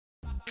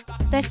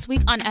This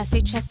week on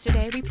SHS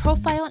Today, we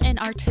profile an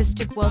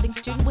artistic welding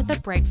student with a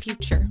bright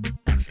future.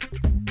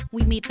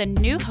 We meet the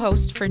new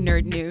host for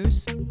Nerd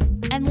News,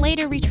 and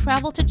later we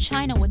travel to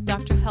China with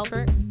Dr.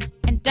 Helber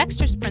and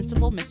Dexter's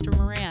principal, Mr.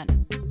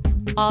 Moran.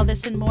 All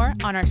this and more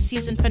on our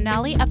season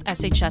finale of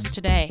SHS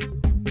Today.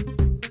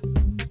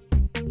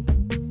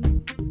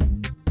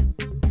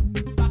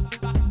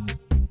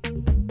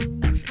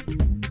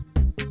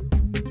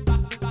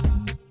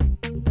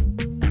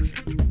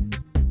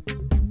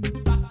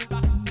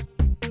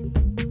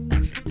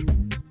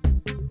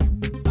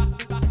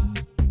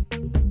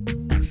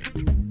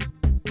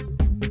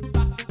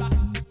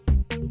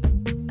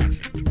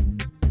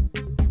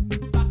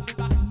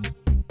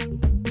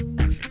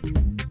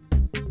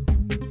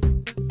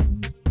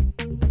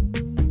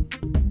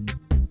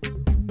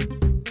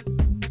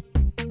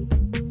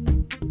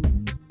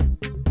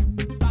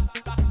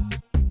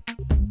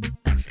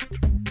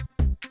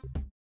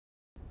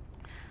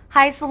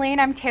 Hi Saline,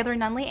 I'm Taylor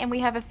Nunlee, and we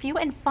have a few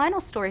and final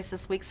stories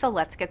this week, so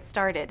let's get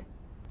started.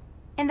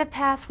 In the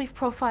past, we've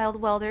profiled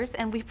welders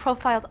and we've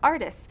profiled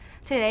artists.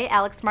 Today,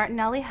 Alex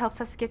Martinelli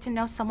helps us get to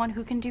know someone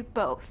who can do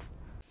both.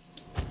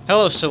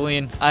 Hello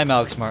Saline, I'm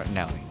Alex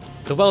Martinelli.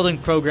 The welding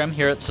program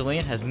here at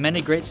Saline has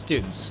many great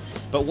students,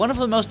 but one of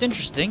the most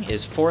interesting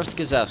is Forrest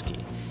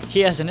Gazowski.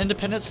 He has an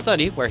independent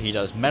study where he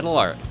does metal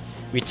art.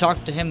 We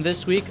talked to him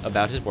this week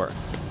about his work.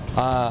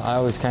 I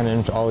was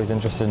always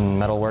interested in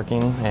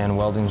metalworking, and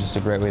welding is just a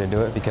great way to do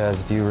it because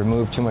if you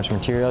remove too much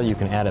material, you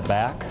can add it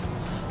back.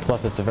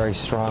 Plus, it's a very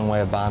strong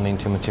way of bonding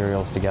two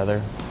materials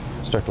together,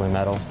 strictly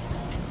metal.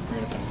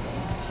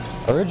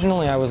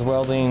 Originally, I was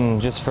welding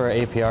just for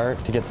AP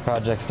Art to get the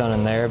projects done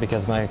in there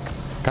because my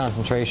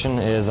concentration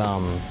is a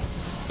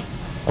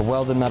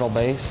welded metal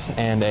base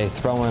and a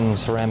throw-in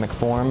ceramic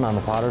form on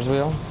the potter's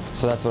wheel.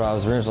 So that's what I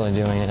was originally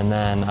doing, and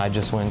then I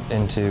just went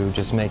into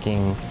just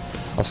making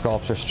a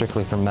sculpture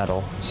strictly from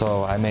metal.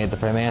 So I made the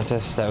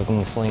Primantis that was in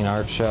the Saline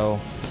art show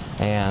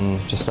and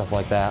just stuff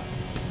like that.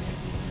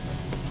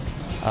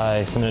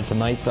 I submitted to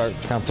Mite's art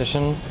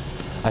competition.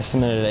 I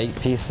submitted 8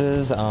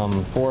 pieces.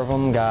 4 of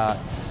them got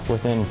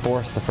within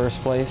 4th to 1st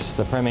place.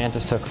 The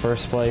Primantis took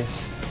 1st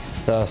place.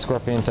 The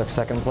Scorpion took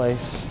 2nd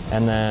place.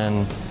 And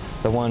then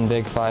the one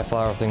big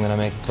 5-flower thing that I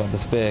make that's about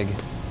this big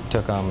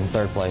took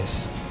 3rd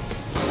place.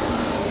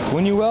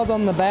 When you weld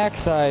on the back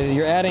side,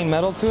 you're adding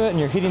metal to it and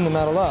you're heating the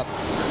metal up.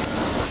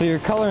 So you're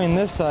coloring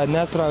this side, and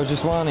that's what I was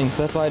just wanting,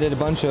 so that's why I did a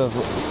bunch of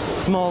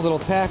small little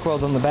tack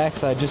welds on the back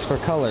side just for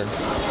color,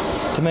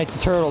 to make the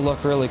turtle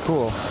look really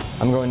cool.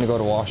 I'm going to go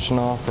to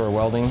Washington for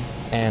welding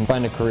and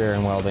find a career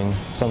in welding,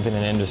 something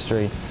in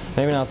industry.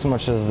 Maybe not so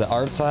much as the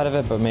art side of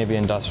it, but maybe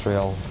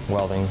industrial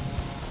welding.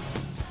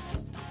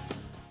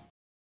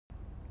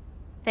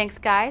 Thanks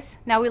guys.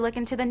 Now we look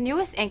into the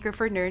newest anchor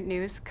for Nerd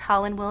News,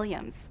 Colin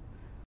Williams.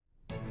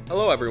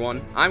 Hello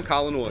everyone, I'm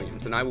Colin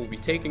Williams and I will be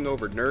taking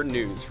over Nerd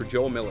News for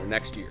Joel Miller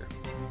next year.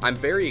 I'm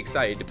very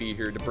excited to be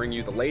here to bring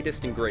you the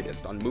latest and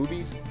greatest on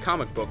movies,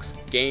 comic books,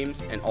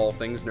 games, and all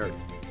things nerdy.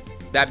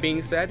 That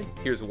being said,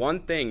 here's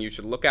one thing you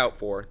should look out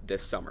for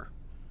this summer.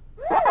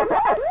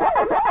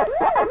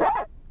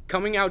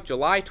 Coming out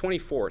July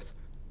 24th,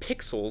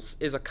 Pixels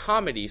is a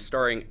comedy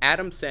starring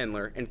Adam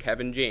Sandler and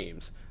Kevin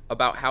James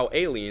about how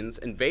aliens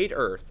invade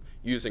Earth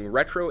using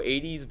retro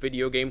 80s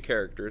video game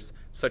characters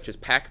such as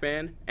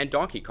Pac-Man and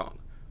Donkey Kong.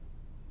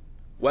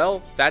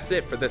 Well, that's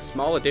it for this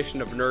small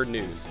edition of Nerd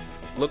News.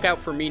 Look out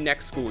for me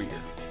next school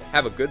year.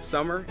 Have a good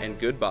summer and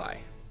goodbye.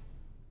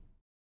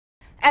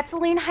 At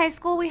Saline High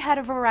School, we had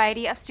a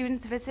variety of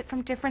students visit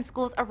from different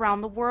schools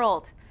around the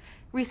world.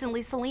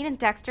 Recently, Saline and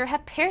Dexter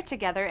have paired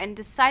together and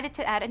decided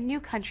to add a new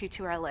country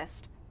to our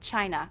list,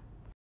 China.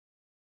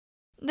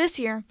 This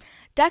year,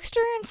 Dexter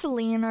and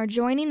Saline are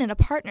joining in a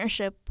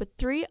partnership with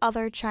 3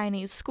 other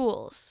Chinese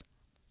schools.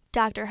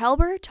 Dr.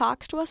 Helber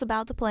talks to us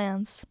about the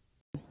plans.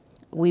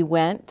 We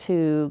went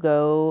to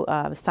go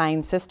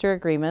sign sister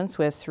agreements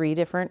with 3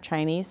 different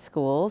Chinese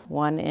schools,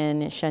 one in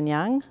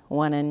Shenyang,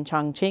 one in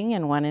Chongqing,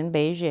 and one in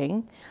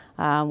Beijing.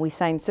 We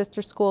signed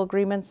sister school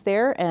agreements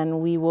there, and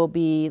we will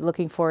be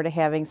looking forward to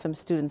having some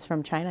students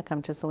from China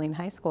come to Saline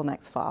High School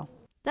next fall.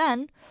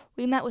 Then,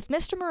 we met with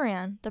Mr.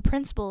 Moran, the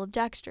principal of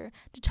Dexter,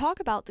 to talk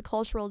about the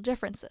cultural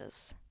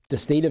differences. The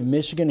state of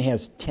Michigan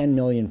has 10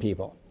 million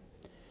people.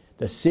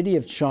 The city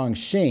of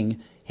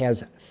Chongqing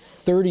has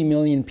 30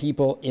 million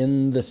people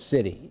in the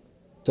city.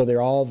 So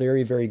they're all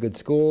very, very good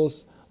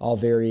schools, all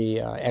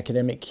very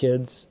academic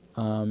kids,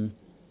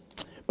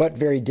 but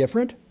very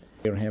different.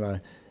 They don't have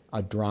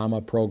a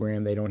drama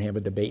program, they don't have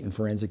a debate and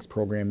forensics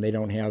program, they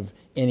don't have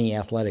any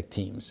athletic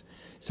teams.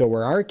 So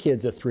where our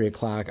kids at 3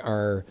 o'clock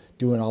are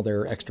doing all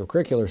their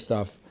extracurricular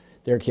stuff,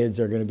 their kids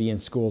are going to be in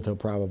school till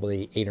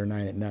probably 8 or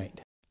 9 at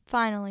night.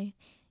 Finally,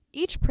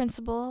 each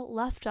principal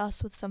left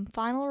us with some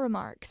final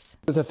remarks.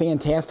 It was a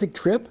fantastic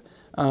trip.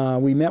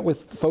 We met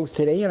with folks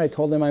today and I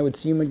told them I would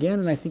see them again,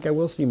 and I think I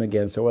will see them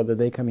again. So whether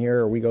they come here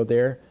or we go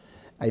there,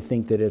 I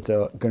think that it's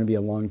going to be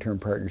a long-term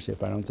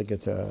partnership. I don't think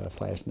it's a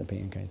flash in the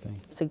pan kind of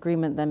thing. This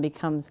agreement then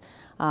becomes,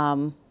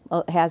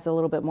 has a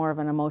little bit more of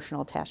an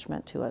emotional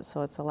attachment to it,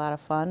 so it's a lot of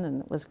fun,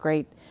 and it was a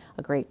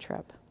great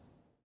trip.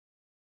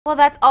 Well,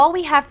 that's all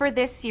we have for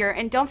this year,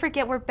 and don't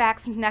forget we're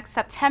back next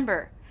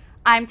September.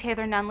 I'm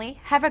Taylor Nunlee.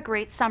 Have a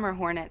great summer,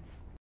 Hornets.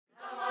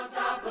 I'm on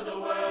top of the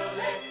world,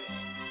 eh?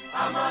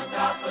 I'm on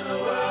top of the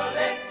world,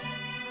 eh?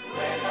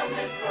 Waiting on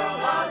this for a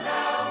while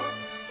now.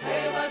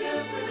 Pay my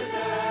dues to the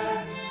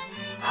dirt.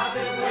 I've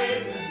been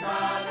waiting to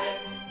smile, eh?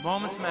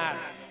 Moments matter.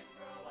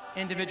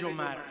 Individual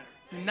matter.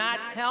 Do not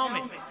tell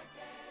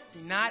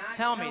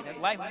me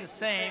that life is the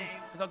same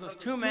without those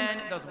two men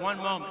at those one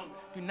moment.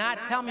 Do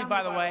not tell me,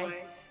 by the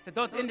way, that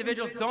those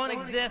individuals don't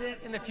exist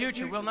in the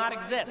future, will not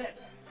exist.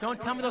 Don't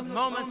tell me those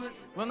moments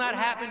will not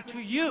happen to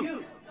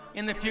you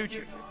in the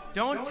future.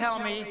 Don't tell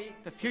me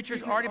the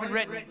future's already been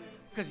written,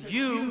 because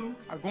you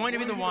are going to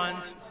be the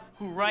ones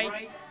who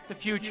write the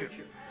future.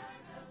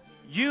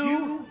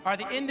 You are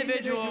the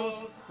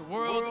individuals the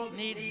world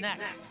needs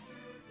next.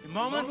 The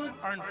moments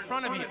are in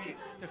front of you.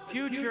 The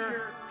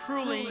future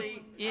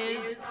truly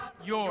is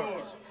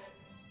yours.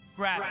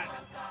 Grab it.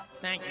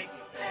 Thank you.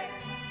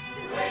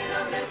 Waiting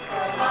on this for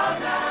a while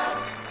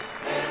now.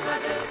 Pay my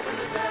dues to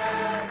the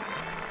dirt.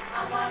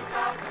 I'm on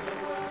top of the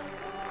world.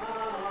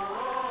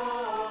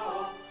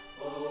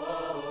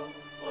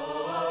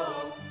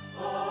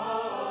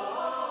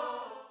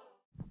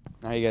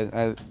 Now you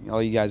guys,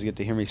 all you guys get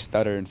to hear me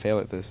stutter and fail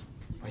at this.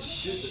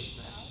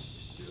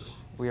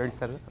 We already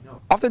said it?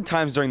 No.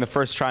 Oftentimes during the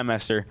first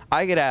trimester,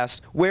 I get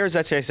asked, where's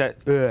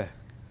SHS?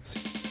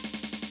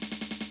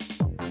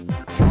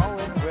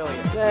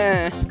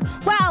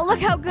 Wow, look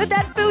how good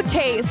that food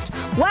tastes.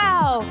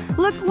 Wow,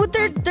 look what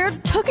they're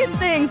cooking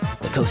things.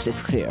 The coast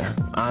is clear.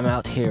 I'm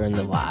out here in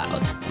the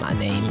wild. My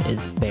name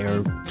is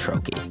Bear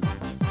Trokey.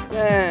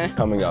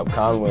 Coming up,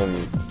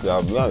 Conlon,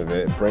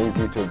 it brings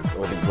you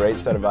with a great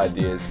set of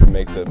ideas to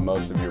make the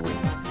most of your week.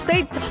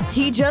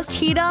 He just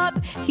heat up.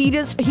 He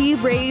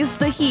raised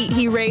the heat.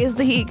 He raised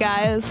the heat,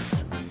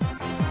 guys.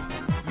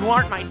 You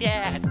aren't my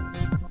dad.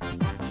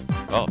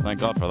 Oh, thank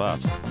God for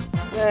that.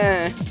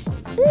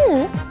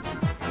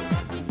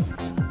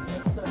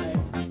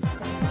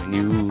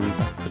 You,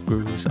 the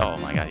bruise. Oh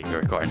my God,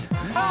 you're recording.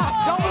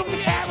 Oh, don't move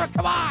the camera,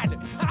 come on!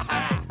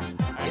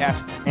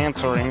 Yes,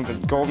 answering the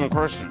golden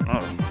question.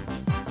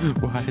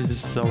 Why is this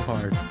so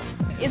hard?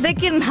 Is it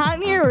getting hot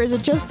in here, or is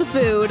it just the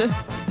food?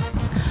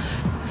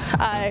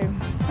 I'm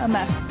a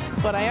mess,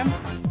 is what I am.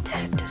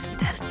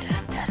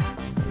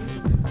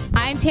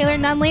 I'm Taylor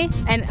Nunlee,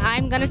 and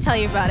I'm going to tell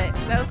you about it.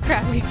 That was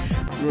crappy.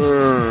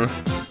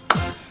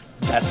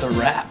 That's a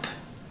wrap.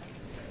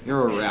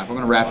 You're a wrap. I'm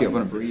going to wrap you up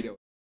in a burrito.